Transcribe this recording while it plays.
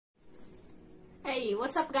Hey,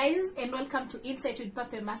 what's up guys, and welcome to Insight with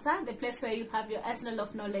Pape Masa, the place where you have your arsenal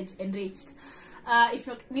of knowledge enriched. If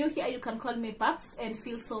you're new here, you can call me Paps and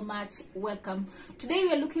feel so much welcome. Today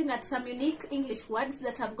we are looking at some unique English words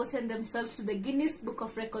that have gotten themselves to the Guinness Book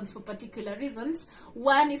of Records for particular reasons.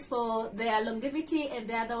 One is for their longevity and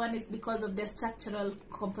the other one is because of their structural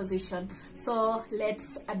composition. So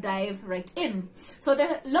let's dive right in. So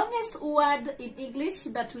the longest word in English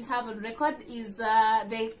that we have on record is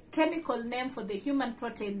the chemical name for the human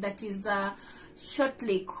protein that is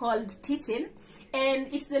shortly called titin, and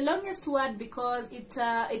it's the longest word because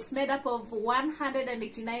it's made up of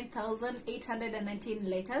 189,819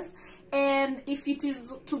 letters, and if it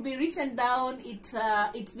is to be written down, it's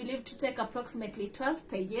believed to take approximately 12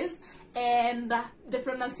 pages, and the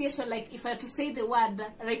pronunciation, like if I had to say the word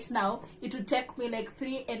right now, it would take me like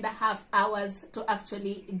 3.5 hours to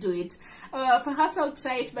actually do it. Perhaps I'll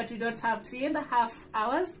try it, but we don't have 3.5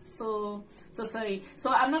 hours, so sorry.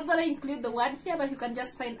 So I'm not going to include the word here, but you can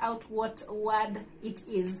just find out what word it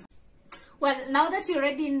is. Well, now that you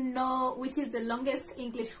already know which is the longest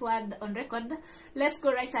English word on record, let's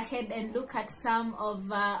go right ahead and look at some of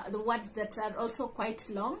the words that are also quite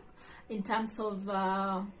long in terms of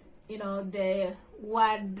the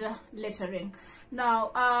word lettering.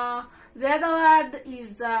 Now the other word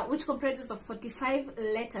is which comprises of 45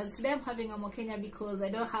 letters. Today I'm having a Mokenya because I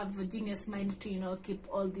don't have a genius mind to keep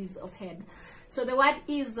all these off head. So the word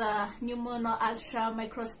is pneumono ultra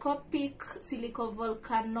microscopic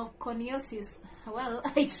silicovolcanoconiosis. Well,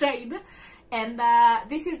 I tried, and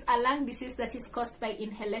this is a lung disease that is caused by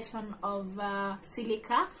inhalation of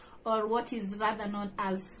silica, or what is rather known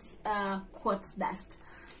as quartz dust.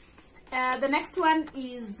 The next one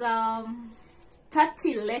is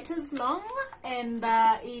 30 letters long, and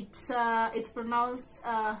it's pronounced,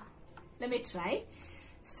 let me try,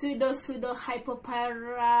 pseudo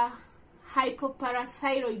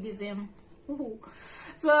hypoparathyroidism. Ooh.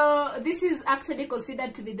 So this is actually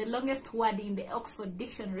considered to be the longest word in the Oxford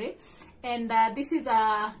Dictionary, and this is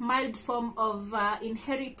a mild form of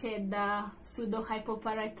inherited pseudo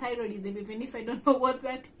hypoparathyroidism, even if I don't know what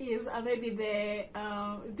that is. Maybe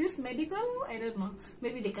this medical, I don't know,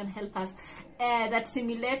 maybe they can help us, that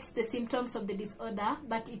simulates the symptoms of the disorder,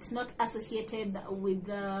 but it's not associated with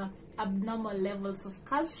abnormal levels of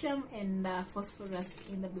calcium and phosphorus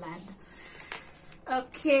in the blood.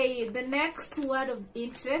 Okay, the next word of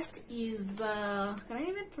interest is, can I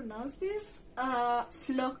even pronounce this?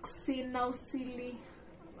 Floxinaucili.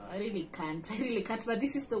 I really can't, but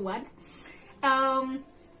this is the word.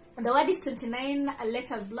 The word is 29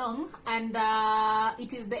 letters long, and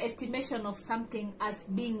it is the estimation of something as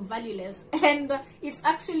being valueless. And it's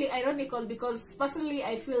actually ironical because personally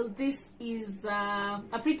I feel this is a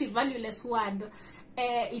pretty valueless word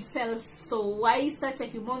itself. So why such a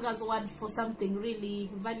humongous word for something really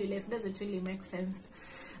valueless? Doesn't really make sense.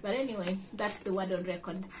 But anyway, that's the word on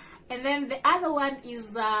record. And then the other one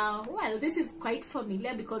is well, this is quite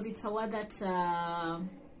familiar because it's a word that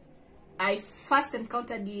I first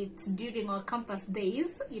encountered it during our campus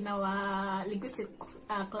days in our linguistic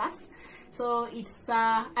class. So it's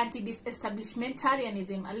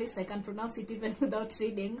anti-disestablishmentarianism, at least I can pronounce it even without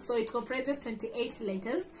reading. So it comprises 28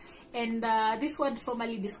 letters, and this word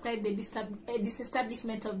formerly described the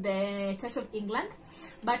disestablishment of the Church of England,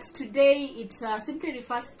 but today it simply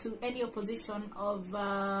refers to any opposition of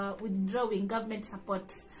withdrawing government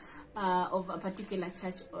support of a particular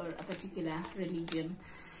church or a particular religion.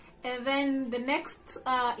 And then the next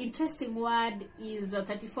interesting word is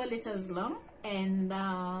 34 letters long, and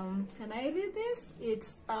can I read this?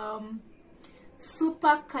 It's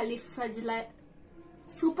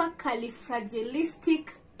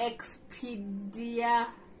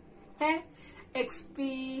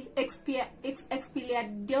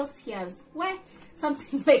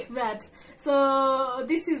something like that. So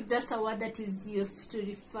this is just a word that is used to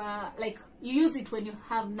refer, like you use it when you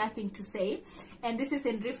have nothing to say, and this is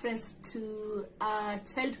in reference to a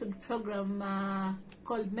childhood program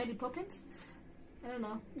called Mary Poppins. I don't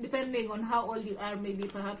know, depending on how old you are, maybe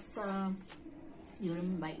perhaps you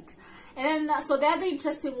remember it. And then, so the other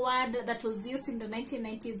interesting word that was used in the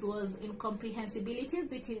 1990s was incomprehensibility.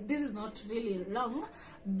 This is not really long,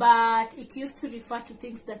 but it used to refer to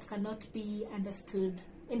things that cannot be understood.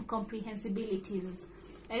 Incomprehensibilities.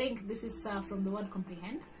 I think this is from the word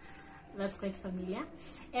comprehend. That's quite familiar.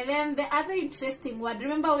 And then the other interesting word,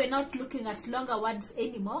 remember we're not looking at longer words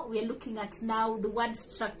anymore, we're looking at now the word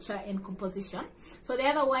structure and composition. So the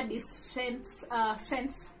other word is strength,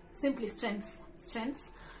 simply strength.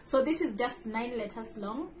 strengths. So this is just 9 letters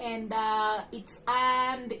long, and it's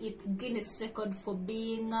earned its Guinness record for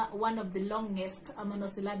being one of the longest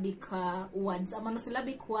monosyllabic words. A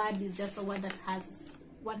monosyllabic word is just a word that has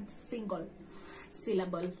one single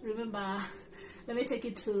syllable. Remember, let me take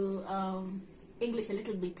it to English a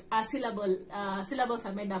little bit. A syllable, syllables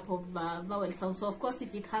are made up of vowel sounds. So of course,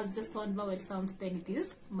 if it has just one vowel sound, then it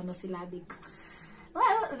is monosyllabic.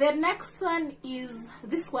 Well, the next one is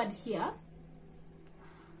this word here.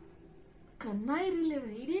 Can I really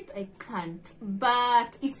read it? I can't.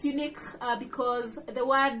 But it's unique because the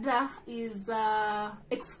word is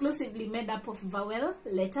exclusively made up of vowel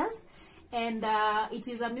letters. And it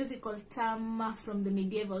is a musical term from the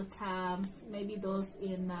medieval terms. Maybe those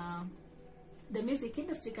in the music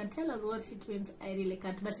industry can tell us what it means. I really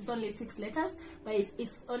can't. But it's only 6 letters. But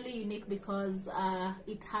it's only unique because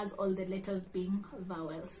it has all the letters being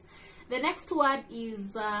vowels. The next word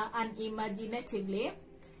is unimaginatively.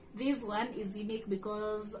 This one is unique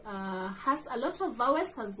because has a lot of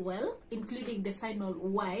vowels as well, including the final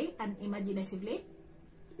Y, unimaginatively,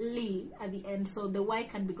 li at the end. So the Y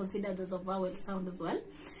can be considered as a vowel sound as well.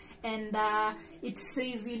 And it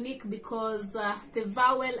is unique because the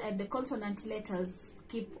vowel and the consonant letters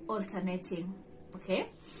keep alternating. Okay,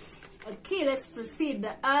 let's proceed.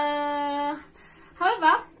 However,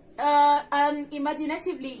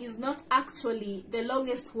 unimaginatively is not actually the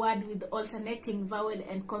longest word with alternating vowel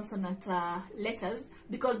and consonant letters,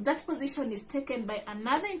 because that position is taken by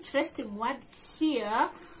another interesting word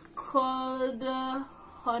here called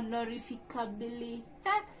honorificability.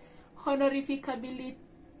 I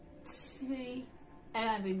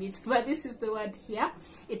can't read it, but this is the word here.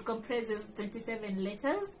 It comprises 27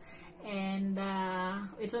 letters, and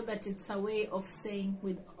we thought that it's a way of saying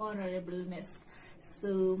with honorableness.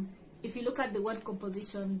 So if you look at the word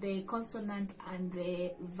composition, the consonant and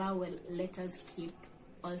the vowel letters keep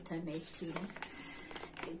alternating.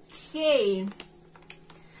 Okay,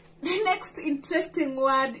 the next interesting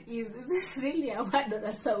word is this really a word or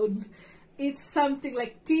a sound? It's something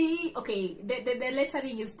like T. Okay, the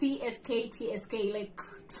lettering is TSK, like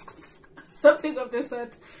something of the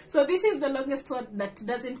sort. So this is the longest word that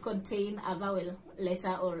doesn't contain a vowel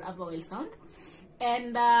letter or a vowel sound.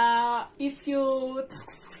 And if you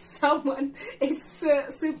someone, it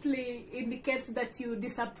simply indicates that you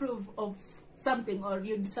disapprove of something, or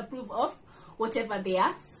you disapprove of whatever they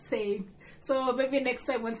are saying. So maybe next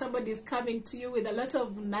time when somebody is coming to you with a lot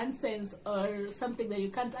of nonsense or something that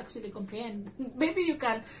you can't actually comprehend, maybe you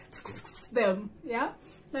can them. Yeah,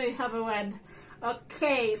 now you have a word.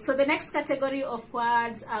 Okay, so the next category of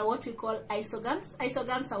words are what we call isogams.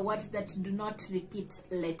 Isogams are words that do not repeat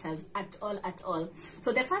letters at all.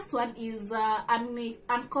 So the first one is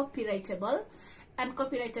uncopyrightable.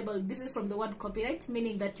 Uncopyrightable, this is from the word copyright,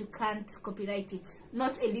 meaning that you can't copyright it,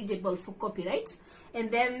 not eligible for copyright. And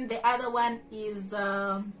then the other one is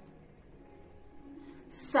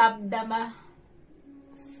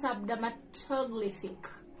subdermatoglyphic.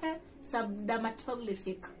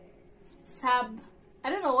 Subdermatoglyphic. I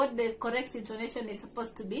don't know what the correct intonation is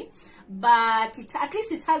supposed to be, but at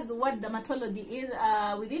least it has the word dermatology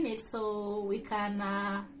within it, so we can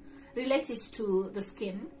relate it to the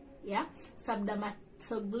skin. Yeah,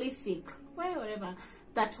 subdermatoglyphic, whatever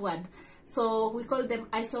that word. So we call them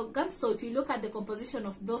isogams. So if you look at the composition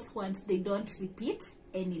of those words, they don't repeat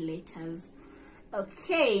any letters.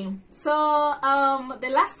 Okay, so the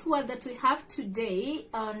last word that we have today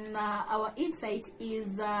on our insight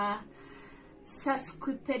is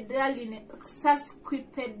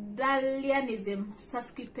sesquipedalianism.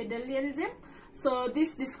 So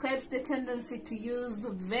this describes the tendency to use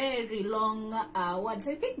very long words.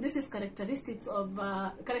 I think this is characteristic of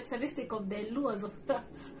the Luos of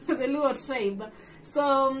the Luo tribe.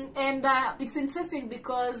 So and it's interesting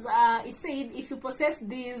because it said if you possess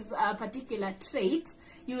this particular trait,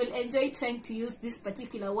 you will enjoy trying to use these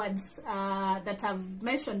particular words that I've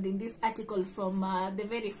mentioned in this article from the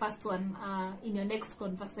very first one in your next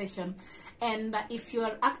conversation. And if you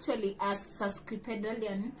are actually a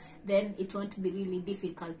sesquipedalian, then it won't be really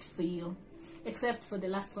difficult for you, except for the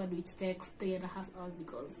last one, which takes 3.5 hours,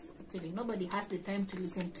 because actually nobody has the time to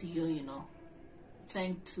listen to you, you know,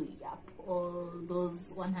 trying to yap all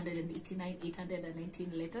those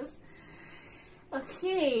 819 letters.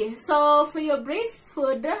 Okay, so for your brain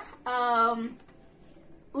food,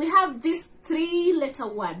 we have this 3-letter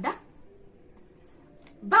word,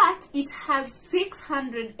 but it has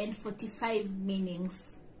 645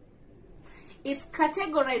 meanings. It's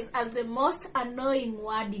categorized as the most annoying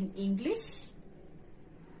word in English,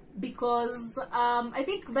 because I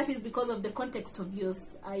think that is because of the context of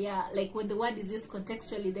use. Yeah, like when the word is used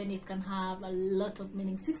contextually, then it can have a lot of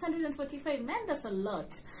meaning. 645, man, that's a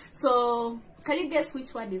lot. So can you guess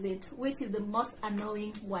which word is it? Which is the most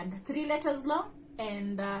annoying word? 3 letters long,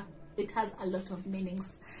 and it has a lot of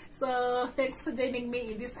meanings. So thanks for joining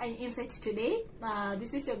me in this insight today.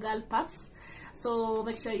 This is your girl Paps. So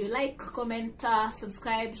make sure you like, comment,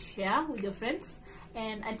 subscribe, share with your friends,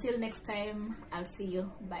 and until next time, I'll see you.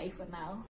 Bye for now.